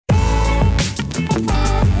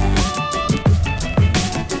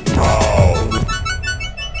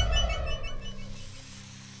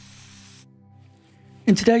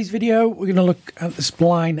In today's video, we're going to look at the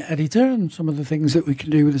Spline Editor and some of the things that we can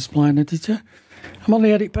do with the Spline Editor. I'm on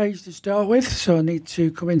the edit page to start with, so I need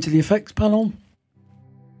to come into the effects panel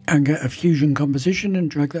and get a Fusion composition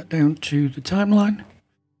and drag that down to the timeline.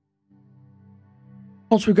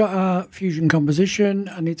 Once we've got our Fusion composition,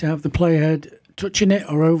 I need to have the playhead touching it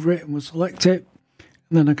or over it, and we'll select it,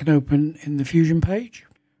 and then I can open in the Fusion page.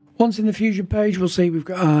 Once in the Fusion page, we'll see we've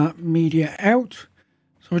got our media out.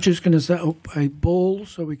 So we're just going to set up a ball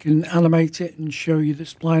so we can animate it and show you the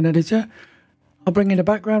Spline Editor. I'll bring in a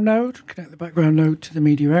background node, connect the background node to the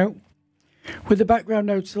media out. With the background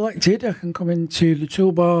node selected, I can come into the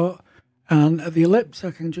toolbar, and at the ellipse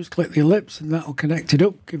I can just click the ellipse and that'll connect it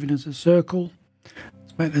up, giving us a circle.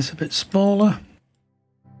 Let's make this a bit smaller.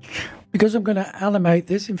 Because I'm going to animate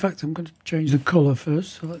this, in fact I'm going to change the colour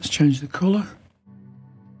first, so let's change the colour.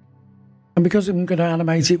 And because I'm going to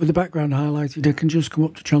animate it with the background highlighted, I can just come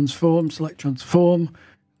up to transform, select transform,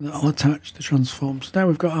 and that'll attach the transform. So now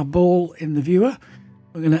we've got our ball in the viewer.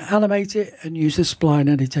 We're going to animate it and use the Spline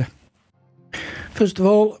Editor. First of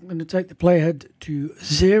all, I'm going to take the playhead to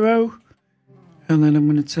 0, and then I'm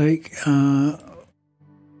going to take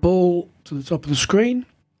ball to the top of the screen.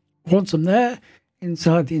 Once I'm there,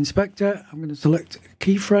 inside the inspector, I'm going to select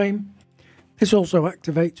keyframe. This also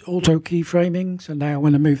activates auto keyframing, so now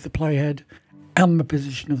when I move the playhead and the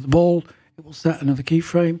position of the ball, it will set another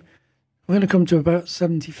keyframe. I'm going to come to about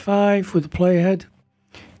 75 with the playhead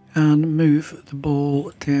and move the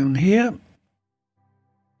ball down here,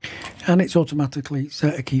 and it's automatically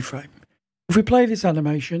set a keyframe. If we play this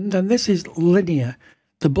animation, then this is linear.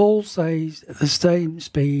 The ball stays at the same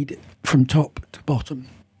speed from top to bottom.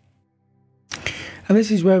 And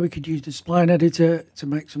this is where we could use the Spline Editor to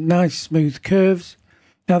make some nice smooth curves.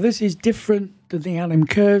 Now this is different than the anim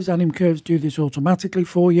curves. Anim curves do this automatically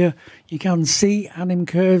for you. You can see anim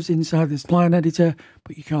curves inside the Spline Editor,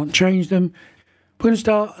 but you can't change them. We're going to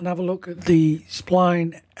start and have a look at the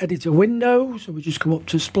Spline Editor window. So we just come up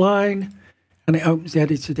to Spline and it opens the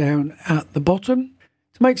editor down at the bottom.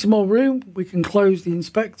 To make some more room, we can close the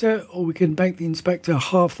inspector, or we can make the inspector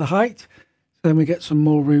half the height. So then we get some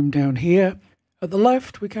more room down here. At the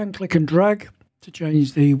left, we can click and drag to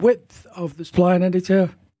change the width of the Spline Editor,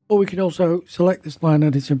 or we can also select the Spline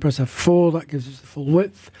Editor and press F4, that gives us the full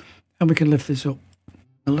width, and we can lift this up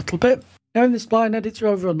a little bit. Now in the Spline Editor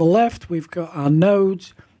over on the left, we've got our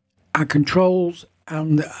nodes, our controls,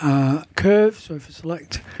 and our curve. So if I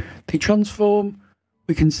select the transform,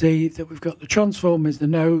 we can see that we've got the transform is the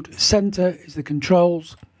node, center is the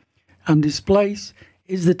controls, and displace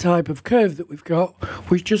is the type of curve that we've got,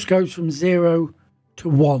 which just goes from 0 to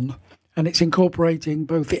 1, and it's incorporating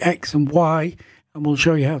both the X and Y, and we'll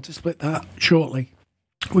show you how to split that shortly.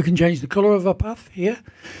 We can change the colour of our path here,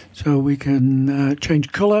 so we can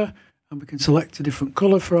change colour, and we can select a different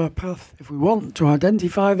colour for our path if we want to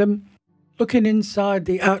identify them. Looking inside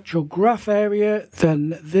the actual graph area,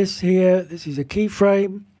 then this is a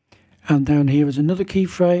keyframe, and down here is another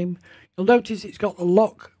keyframe. You'll notice it's got the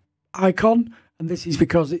lock icon, and this is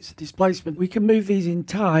because it's a displacement. We can move these in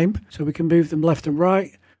time, so we can move them left and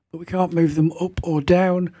right, but we can't move them up or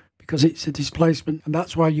down because it's a displacement, and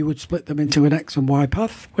that's why you would split them into an X and Y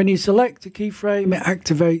path. When you select a keyframe, it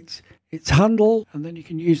activates its handle, and then you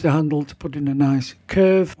can use the handle to put in a nice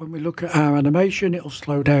curve. When we look at our animation, it'll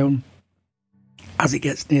slow down as it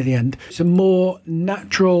gets near the end. It's a more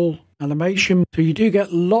natural animation, so you do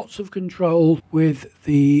get lots of control with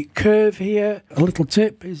the curve here. A little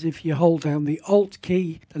tip is if you hold down the Alt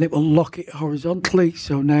key, then it will lock it horizontally.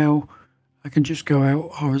 So now I can just go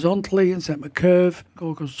out horizontally and set my curve.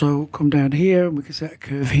 Also come down here and we can set a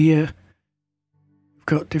curve here. We've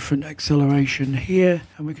got different acceleration here,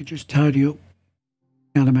 and we can just tidy up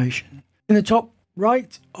the animation. In the top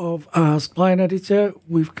right of our Spline Editor,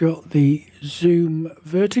 we've got the zoom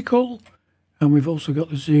vertical, and we've also got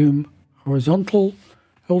the zoom horizontal.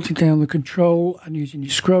 Holding down the control and using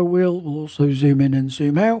your scroll wheel will also zoom in and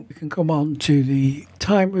zoom out. We can come on to the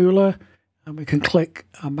time ruler and we can click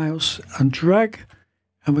our mouse and drag,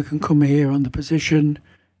 and we can come here on the position,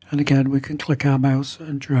 and again we can click our mouse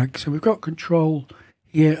and drag. So we've got control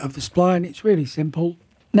here of the spline. It's really simple.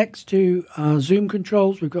 Next to our zoom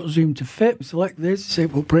controls, we've got zoom to fit. We select this,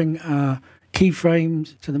 it will bring our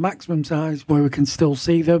keyframes to the maximum size where we can still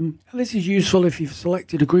see them. And this is useful if you've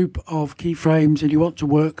selected a group of keyframes and you want to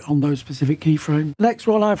work on those specific keyframes. The next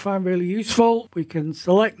one I find really useful, we can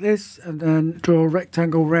select this and then draw a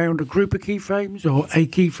rectangle around a group of keyframes or a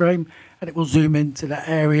keyframe, and it will zoom into that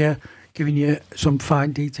area, giving you some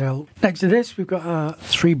fine detail. Next to this, we've got our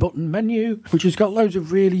 3-button menu, which has got loads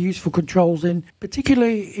of really useful controls in,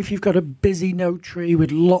 particularly if you've got a busy node tree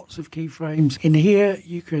with lots of keyframes. In here,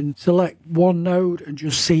 you can select one node and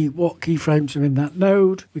just see what keyframes are in that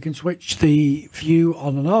node. We can switch the view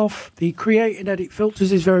on and off. The create and edit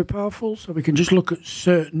filters is very powerful, so we can just look at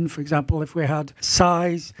certain, for example, if we had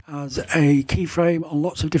size as a keyframe on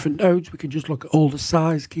lots of different nodes, we can just look at all the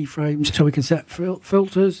size keyframes, so we can set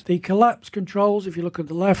filters. The collapse controls, if you look at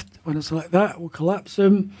the left, when I select that, we'll collapse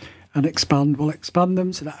them, and expand will expand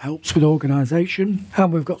them, so that helps with organization.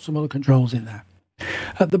 And we've got some other controls in there.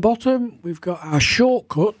 At the bottom, we've got our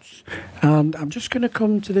shortcuts, and I'm just going to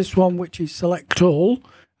come to this one, which is select all,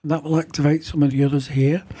 and that will activate some of the others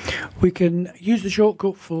here. We can use the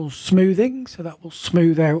shortcut for smoothing, so that will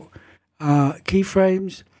smooth out our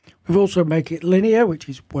keyframes. We've also make it linear, which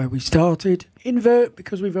is where we started. Invert,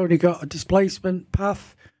 because we've only got a displacement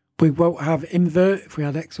path, we won't have invert. If we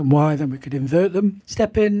had X and Y, then we could invert them.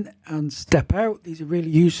 Step in and step out. These are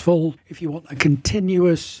really useful if you want a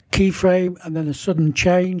continuous keyframe and then a sudden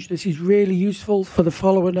change. This is really useful for the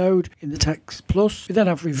follower node in the text plus. We then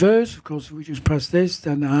have reverse. Of course, if we just press this,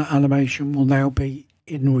 then our animation will now be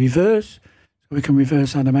in reverse. We can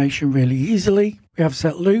reverse animation really easily. We have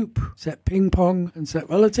set loop, set ping pong, and set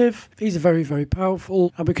relative. These are very, very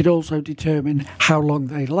powerful, and we could also determine how long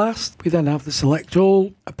they last. We then have the select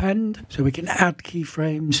all append, so we can add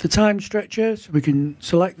keyframes. The time stretcher, so we can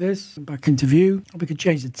select this and back into view, and we can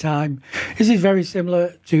change the time. This is very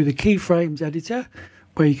similar to the keyframes editor,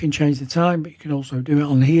 where you can change the time, but you can also do it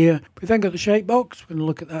on here. We've then got the shape box. We're going to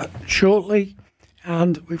look at that shortly.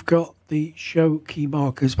 And we've got the show key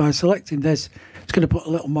markers. By selecting this, it's going to put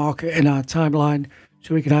a little marker in our timeline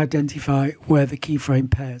so we can identify where the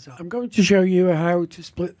keyframe pairs are. I'm going to show you how to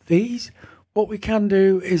split these. What we can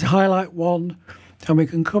do is highlight one, and we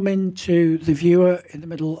can come into the viewer in the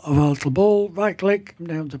middle of our little ball, right click, come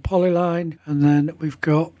down to polyline, and then we've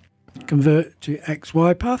got convert to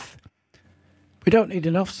XY path. We don't need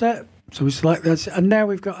an offset, so we select this, and now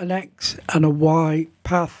we've got an X and a Y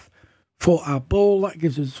path for our ball. That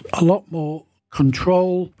gives us a lot more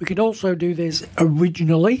control. We can also do this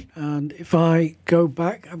originally, and if I go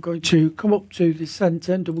back, I'm going to come up to the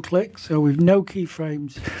center and double click, so we've no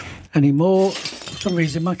keyframes anymore. For some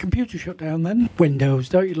reason my computer shut down then. Windows,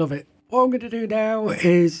 don't you love it? What I'm going to do now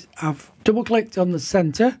is I've double clicked on the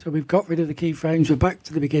center, so we've got rid of the keyframes. We're back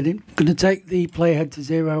to the beginning. I'm going to take the playhead to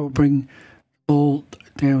 0 and bring the ball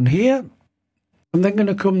down here. I'm then going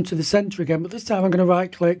to come to the center again, but this time I'm going to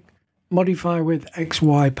right click, modify with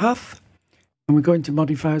XY path, and we're going to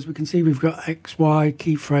modify. As we can see, we've got XY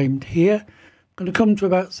keyframed here. I'm going to come to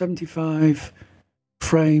about 75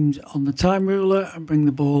 frames on the time ruler and bring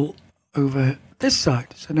the ball over this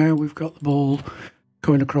side. So now we've got the ball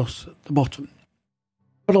going across the bottom.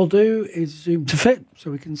 What I'll do is zoom to fit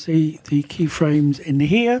so we can see the keyframes in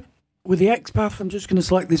here. With the X path, I'm just going to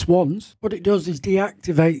select this once. What it does is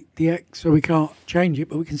deactivate the X, so we can't change it,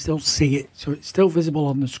 but we can still see it. So it's still visible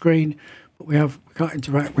on the screen, but we can't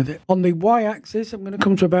interact with it. On the Y axis, I'm going to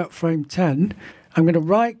come to about frame 10. I'm going to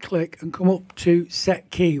right click and come up to set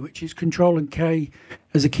key, which is Control and K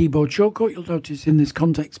as a keyboard shortcut. You'll notice in this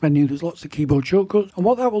context menu there's lots of keyboard shortcuts, and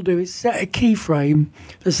what that will do is set a keyframe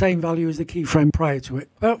the same value as the keyframe prior to it.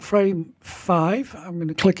 About frame 5, I'm going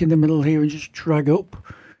to click in the middle here and just drag up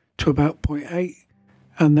to about 0.8,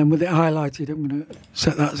 and then with it highlighted I'm going to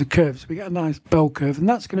set that as a curve, so we get a nice bell curve, and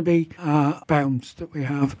that's going to be our bounce that we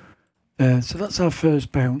have there. So that's our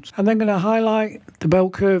first bounce. I'm then going to highlight the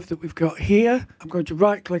bell curve that we've got here. I'm going to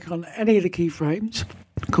right click on any of the keyframes,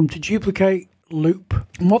 come to duplicate loop,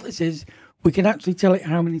 and what this is, we can actually tell it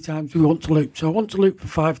how many times we want to loop. So I want to loop for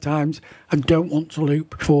 5 times, I don't want to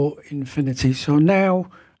loop for infinity. So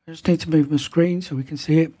now I just need to move my screen so we can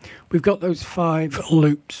see it. We've got those 5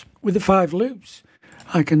 loops. With the 5 loops,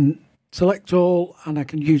 I can select all and I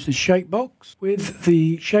can use the shape box. With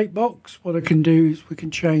the shape box, what I can do is we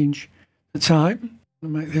can change the time. I'll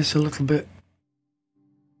make this a little bit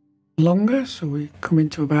longer, so we come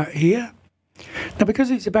into about here. Now,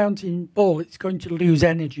 because it's a bouncing ball, it's going to lose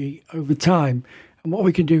energy over time. And what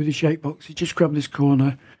we can do with the shape box is just grab this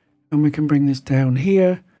corner and we can bring this down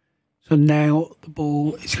here. So now the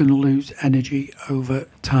ball is going to lose energy over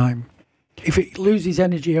time. If it loses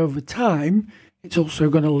energy over time, it's also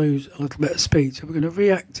going to lose a little bit of speed. So we're going to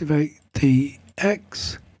reactivate the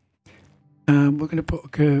X, and we're going to put a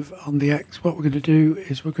curve on the X. What we're going to do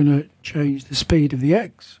is we're going to change the speed of the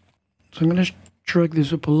X. So I'm going to drag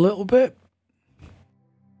this up a little bit.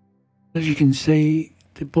 As you can see,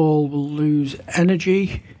 the ball will lose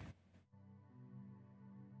energy.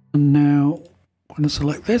 And now I'm going to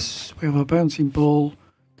select this. We have a bouncing ball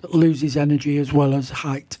that loses energy as well as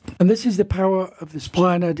height. And this is the power of the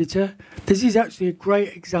spline editor. This is actually a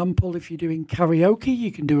great example if you're doing karaoke.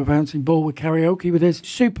 You can do a bouncing ball with karaoke with this.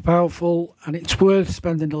 Super powerful, and it's worth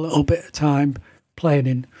spending a little bit of time playing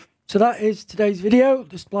in. So that is today's video,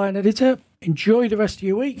 the spline editor. Enjoy the rest of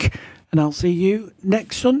your week, and I'll see you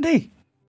next Sunday.